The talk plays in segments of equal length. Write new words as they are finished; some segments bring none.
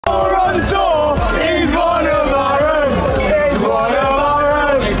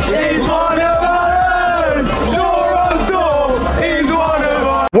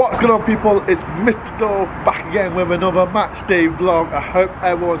going on, people? It's Mr. Dore back again with another match day vlog. I hope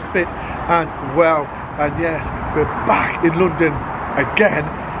everyone's fit and well. And yes, we're back in London again.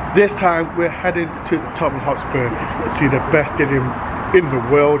 This time we're heading to Tottenham Hotspur to see the best stadium in the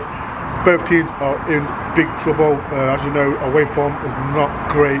world. Both teams are in big trouble. As you know, away form is not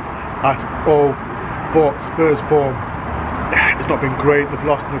great at all. But Spurs form, it's not been great. They've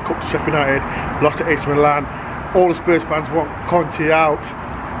lost in the cup to Sheffield United, lost to AC Milan. All the Spurs fans want Conte out.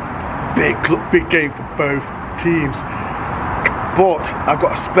 Big game for both teams. But I've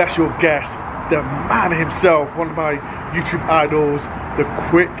got a special guest, the man himself, one of my YouTube idols, the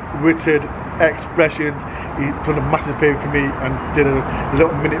quick-witted expressions. He's done a massive favour for me and did a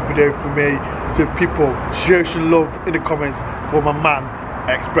little minute video for me. So people, show some love in the comments for my man,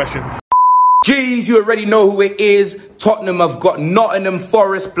 Expressions. Jeez, you already know who it is. Tottenham have got Nottingham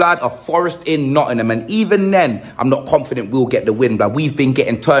Forest, blood, a forest in Nottingham. And even then, I'm not confident we'll get the win, blood. We've been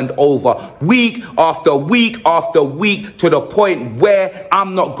getting turned over week after week after week to the point where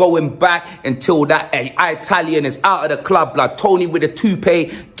I'm not going back until that Italian is out of the club, blood. Tony with a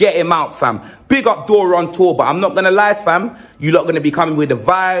toupee, get him out, fam. Big up DoreOnTour, but I'm not going to lie, fam. You lot going to be coming with the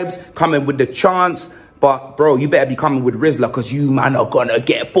vibes, coming with the chants. But, bro, you better be coming with Rizla because you, man, are going to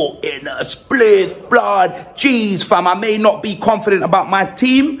get put in a split, blood. Jeez, fam, I may not be confident about my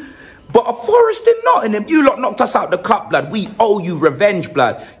team, but a Forest in Nottingham, you lot knocked us out the cup, blood. We owe you revenge,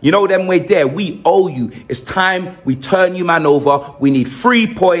 blood. You know them way there. We owe you. It's time we turn you, man, over. We need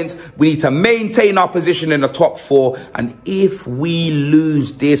 3 points. We need to maintain our position in the top 4. And if we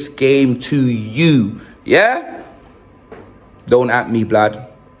lose this game to you, yeah? Don't at me, blood.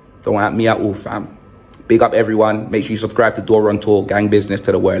 Don't at me at all, fam. Big up everyone. Make sure you subscribe to DoreOnTour, gang business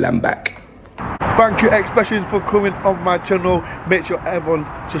to the world and back. Thank you, Expressions, for coming on my channel. Make sure everyone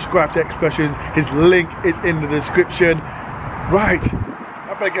subscribe to Expressions. His link is in the description. Right,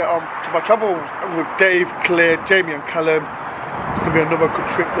 I better get on to my travels. I'm with Dave, Claire, Jamie and Callum. It's going to be another good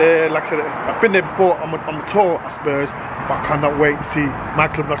trip there. Like I said, I've been there before on the tour at Spurs, but I cannot wait to see my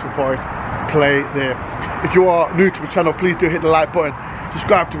club, Nottingham Forest, play there. If you are new to the channel, please do hit the like button.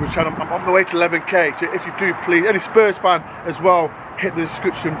 Subscribe to the channel. I'm on the way to 11k, so if you do, please, any Spurs fan as well, hit the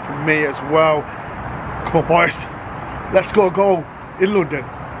description for me as well. Come on, Forest, let's go in London.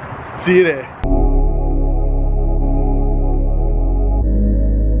 See you there.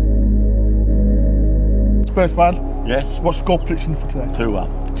 Spurs fan? Yes. What's the goal prediction for today?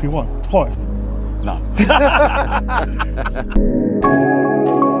 2-1. 2-1. Forest? No.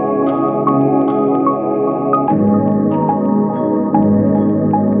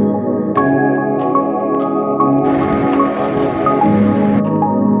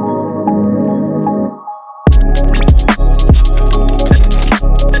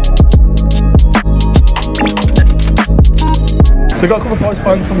 So you got a couple of Forest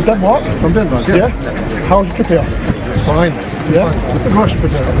fans from Denmark? From Denmark, yeah. How was your trip here? Fine. Yeah? Good rush,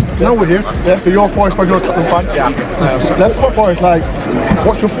 but now we're here. Yeah, so you're a Forest fan, you're a Tottenham fan? Yeah. Let's put Forest, like,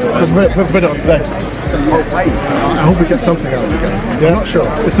 what's your video today? I hope we get something out of it. Yeah, I'm not sure.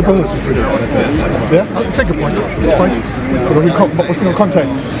 It's a bonus if we do. Yeah? I'll take a point. It's fine. But what's your content?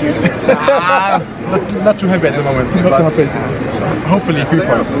 Not too happy at the moment. Not too happy. Hopefully a few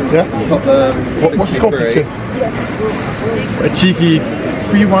points. Yeah? What's your score prediction? A cheeky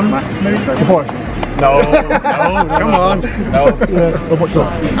 3-1 maybe? For Forest? No, come on. No. Yeah, how much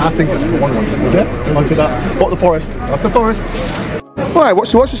love? I think it's 1-1. Yeah? I'll do that. What the Forest? What the Forest? Alright,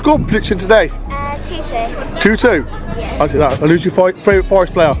 what's your score prediction today? 2-2. 2-2? Yeah. I'll do that. I'll lose your favourite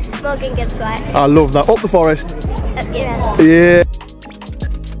Forest player. Morgan Gibbs White. I love that. Up the Forest. Up your end. Yeah.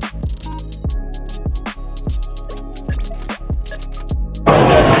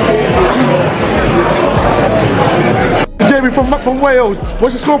 Jamie from Wales,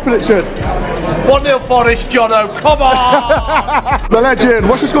 what's your score prediction? 1-0 Forest, Jono, come on! The legend,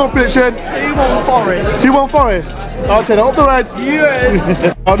 what's your score prediction? 2-1 Forest. 2-1 Forest. I'll take that. Up the Reds.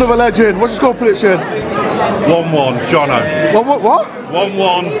 Yes! Another legend, what's your score prediction? 1-1 Jono. What?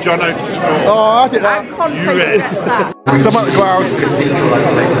 1-1 Jono to score. Oh, I take that. So I'm at the ground.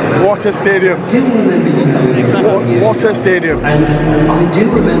 What a stadium. What a stadium. And I do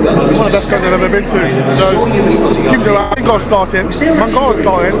remember one of the best games I've ever been to. So, teams are Mango's starting, Mango's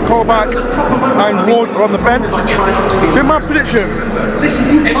starting, Colback and Ward are on the bench. So my prediction,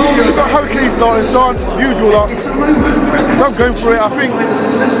 we've got Harry Kane starting, Son, usual lot. So I'm going for it. I think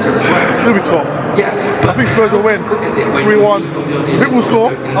it's going to be tough. I think Spurs will win 3-1. I think we'll score.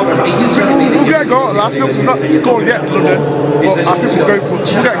 We'll get a goal at last. We'll not score yet in London, but I think we'll go for it.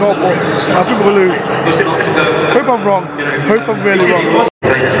 We'll get a goal, but I think we'll lose. Hope I'm wrong. Hope I'm really wrong.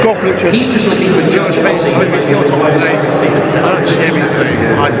 Score prediction. He's just looking for George Mason. It's your top today. I don't see him today.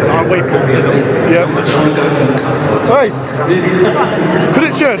 I'll wait for him. Yeah. Hey.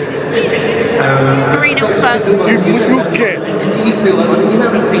 Prediction. 3-0 Spurs. You get. Do you feel like the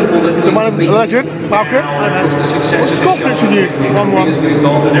amount of people that The man of the legend, Malcolm. what's the success of Score prediction, you.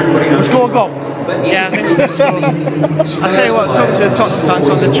 1-1. Score a goal. Yeah, I think we'll score. I tell you what, talking to the Tottenham fans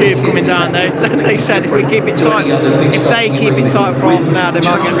on the tube coming down, they said if we keep it tight, if they keep it tight for half an hour, they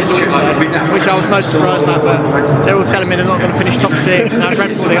might get results today, which I was most surprised at, but they're all telling me they're not going to finish top 6 and how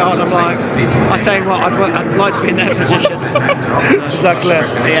dreadful they are, and I'm like, I tell you what, I'd like to be in their position. Exactly.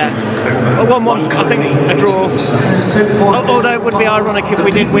 Yeah. A 1-1, I think, a draw. Although it would be ironic if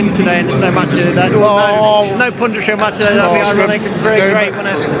we did win today and there's no match today. No punditry match today, that would be ironic. Very great,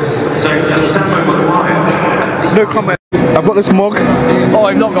 wouldn't it? No comment. I've got this mug. Oh,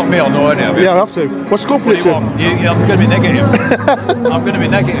 you've not got me on, though, have you? Yeah, I have to. What's score prediction? I'm going to be negative. I'm going to be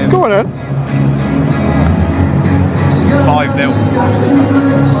negative. Go on then.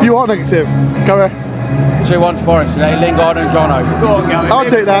 5-0. You are negative. Gary. 2-1 to Forest today, Lingard and Jono. I'll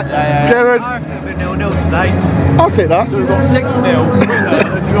take that. Karen. I reckon it'll be 0-0 today. I'll take that. So we've got 6-0 and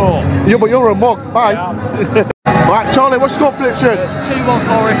a draw. Yeah, but you're a mug. Bye. Right, Charlie, what's score prediction? 2-1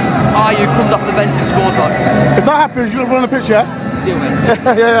 Forest, Ayew comes off the bench and scores one. If that happens, you're going to run on the pitch, yeah? Deal, mate.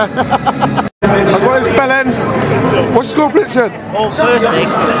 yeah. I've got his Bellend. What's your score prediction? Well, firstly,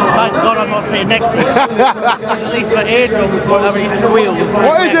 thank God I'm not sitting next to you. At least my eardrums won't have any squeals.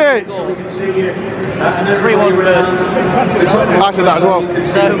 What is it? 3-1 Spurs. I said that as well.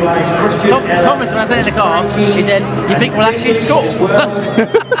 So, Thomas, when I said in the car, he said, you think we'll actually score?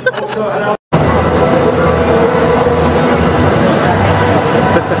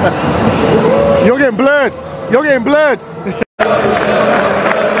 You're getting blurred. You're getting blurred.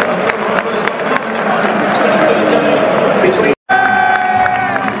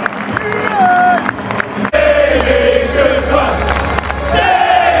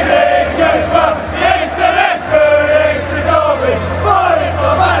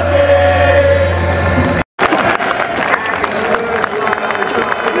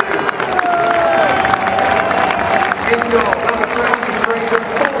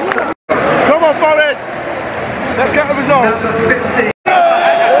 Come on, Forest. Let's get a result.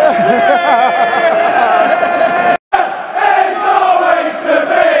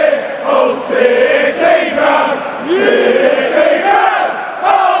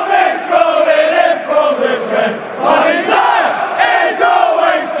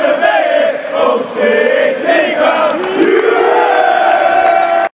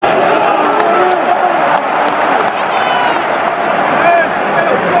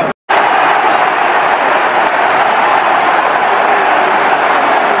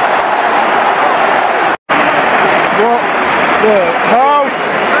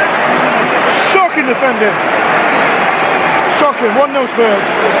 Shocking defending. Shocking. 1-0 Spurs.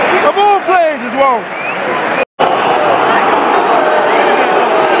 Of all players as well.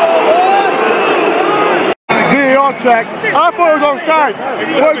 VAR check. I thought it was onside.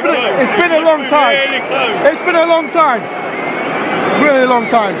 Well, it's been a long time. It's been a long time. Really long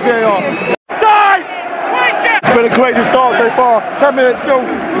time. VAR. It's been a crazy start so far. 10 minutes still.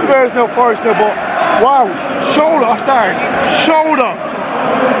 Spurs 0, Forest 0, but wow, shoulder offside. Shoulder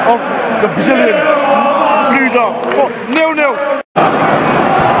of the Brazilian loser. 0-0.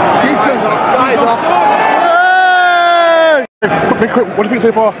 Keepers. Hey! What do you think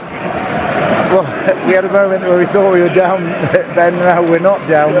so far? Well, we had a moment where we thought we were down, Ben, now we're not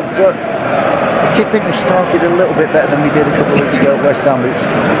down. So I did think we started a little bit better than we did a couple of weeks ago at West Ham, but it's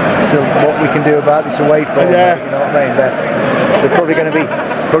still what we can do about this away from, yeah. You know what I mean? But there's probably going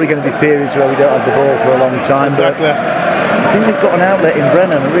to be periods where we don't have the ball for a long time. Exactly. But I think we've got an outlet in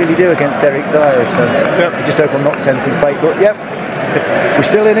Brennan, I really do, against Eric Dyer. So yep. I just hope I'm not tempting fate. But yep, we're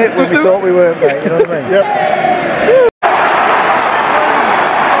still in it when we thought we weren't, mate. You know what I mean? Yep.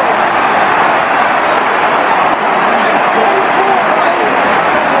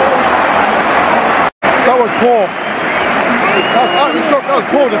 That was poor. That was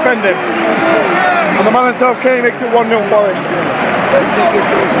poor defending. And the man himself, Kane, makes it 1-0 Forest.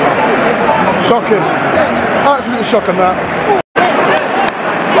 Shocking. Absolutely shocking that.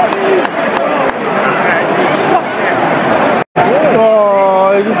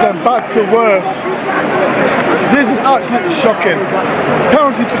 Oh, this is getting bad to worse. This is absolutely shocking.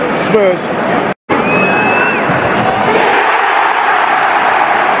 Penalty to Spurs.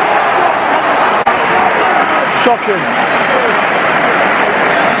 Shocking.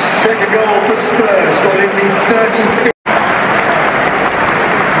 Second goal for Spurs, got in the 35th.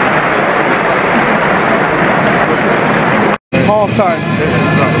 half time.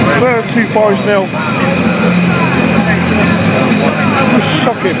 Spurs 2, Forest 0.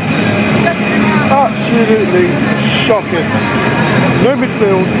 Shocking. Absolutely shocking. No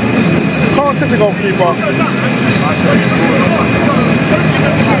midfield. Can't touch a goalkeeper.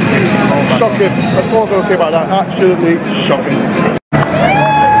 Shocking. That's all I'm going to say about that. Absolutely shocking.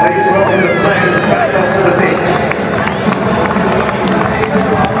 Ladies and gentlemen, the players back onto the pitch.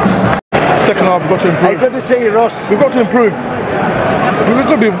 Second half, we've got to improve. Hey, good to see you, Ross. We've got to improve. We've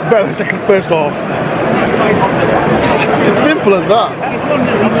got to be better than first half. It's simple as that.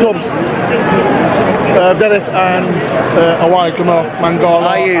 Subs. Dennis and Awai come off.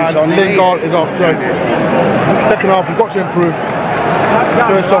 Mangala and Lingard is off. So second half, we've got to improve.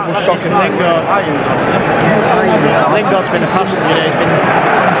 First half was shocking. Lingard's been a passion, you know, he's been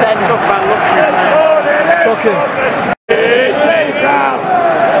tough about luxury. Shocking.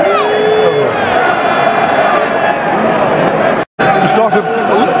 We started a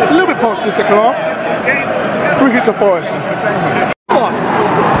little bit positive second half. 3 hits to Forest.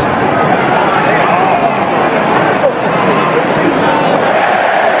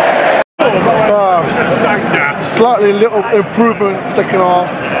 Slightly little improvement second half,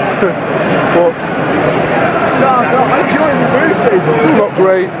 but still not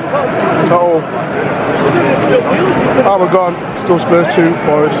great at all. We're gone. Still Spurs 2,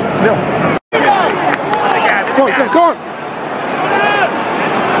 Forest 0. Go on, go on.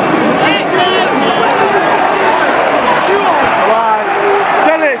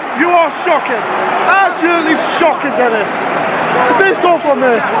 Dennis, you are shocking. Absolutely shocking, Dennis. If they score from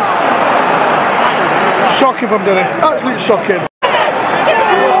this. Shocking from Dennis, absolutely shocking. Go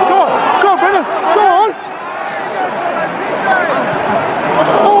on, Brennan, go on.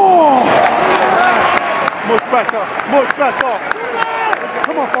 Oh! Much better, much better.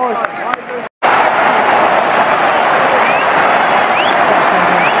 Come on, Forest.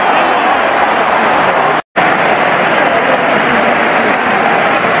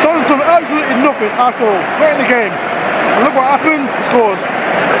 Son's done absolutely nothing at all. Right in the game. And look what happens, he scores.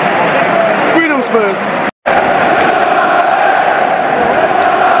 3-0 Spurs.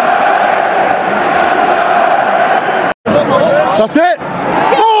 That's it.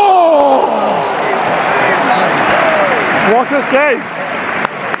 Oh! What a save.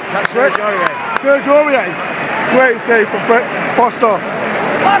 Serge Aurier. Great save from Foster.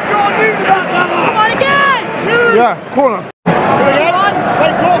 Come on again! Yeah, corner.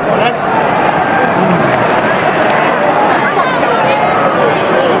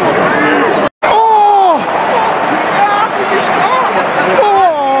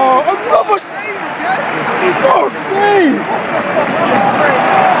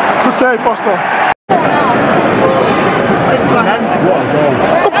 Good save, Foster.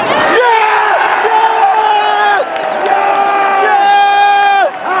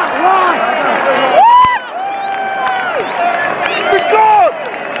 We scored!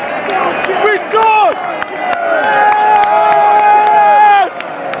 We scored!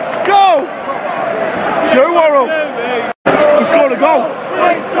 Go! Joe Worrell. We scored a goal.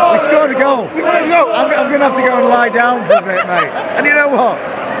 We scored a goal. I'm going to have to go and lie down for a bit, mate. And you know what?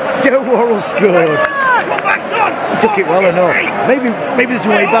 Joe Worrell scored. He took it well enough. Maybe there's a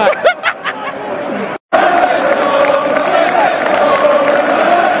way back.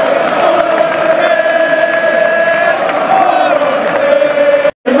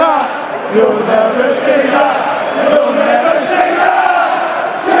 You'll never say that. You'll never say that.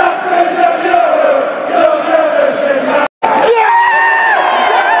 Champions of Europe. You'll never say that.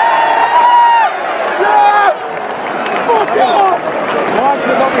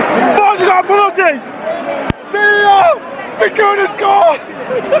 Penalty! We're going to score!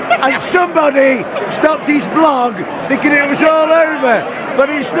 And somebody stopped his vlog thinking it was all over, but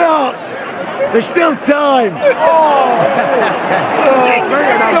it's not. There's still time.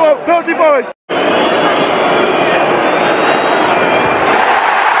 Come on, penalty boys!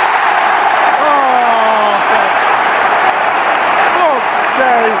 God's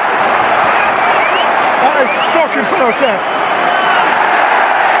sake! That is shocking penalty!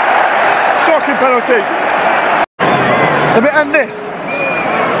 Shocking penalty! Let me end this.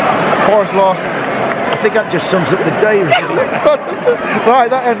 Forest lost. I think that just sums up the day. Right,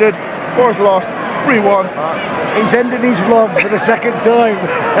 that ended. Forest lost 3-1. He's ending his vlog for the second time.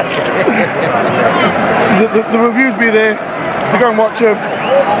 the reviews be there. So go and watch them.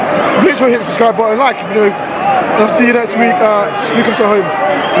 Make sure you hit the subscribe button, like if you're new. And I'll see you next week at Newcastle home.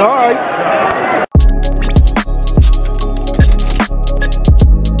 Bye.